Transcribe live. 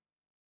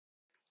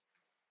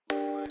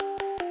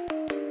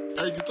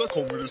Hei gutta,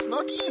 kommer du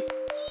snart, eller?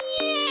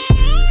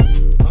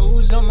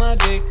 Hoes on my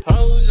dick,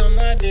 hoes on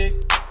my dick.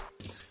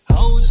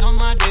 Hoes on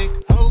my dick,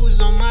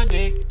 hoes on my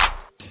dick.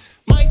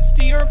 Might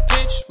steal your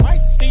bitch,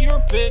 might steal your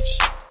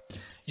bitch.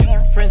 Your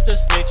friend's a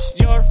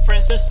snitch, your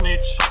friend's a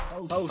snitch.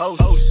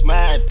 Hoes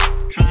mad,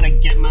 trying to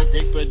get my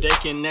dick, but they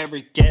can never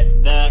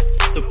get that.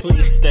 So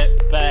please step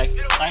back,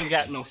 I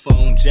got no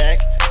phone jack.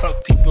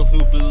 Fuck people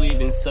who believe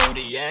in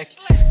Zodiac.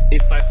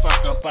 If I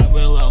fuck up, I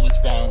will always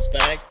bounce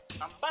back.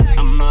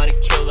 I'm not a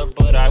killer,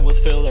 but I will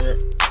fill her.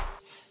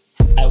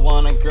 I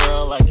want a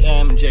girl like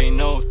MJ,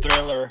 no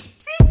thriller.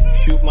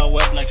 Shoot my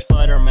web like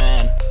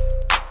Spider-Man.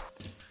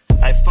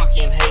 I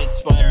fucking hate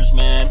spiders,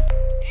 man.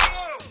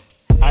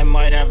 I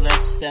might have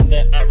less than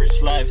the average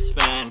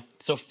lifespan.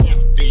 So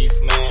fuck beef,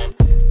 man.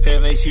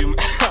 Favorite humor,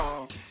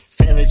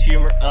 favorite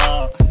humor,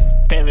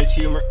 favorite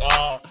humor,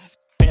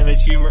 favorite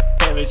humor,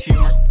 favorite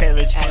humor,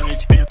 favorite humor,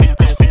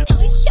 favorite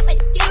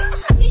humor.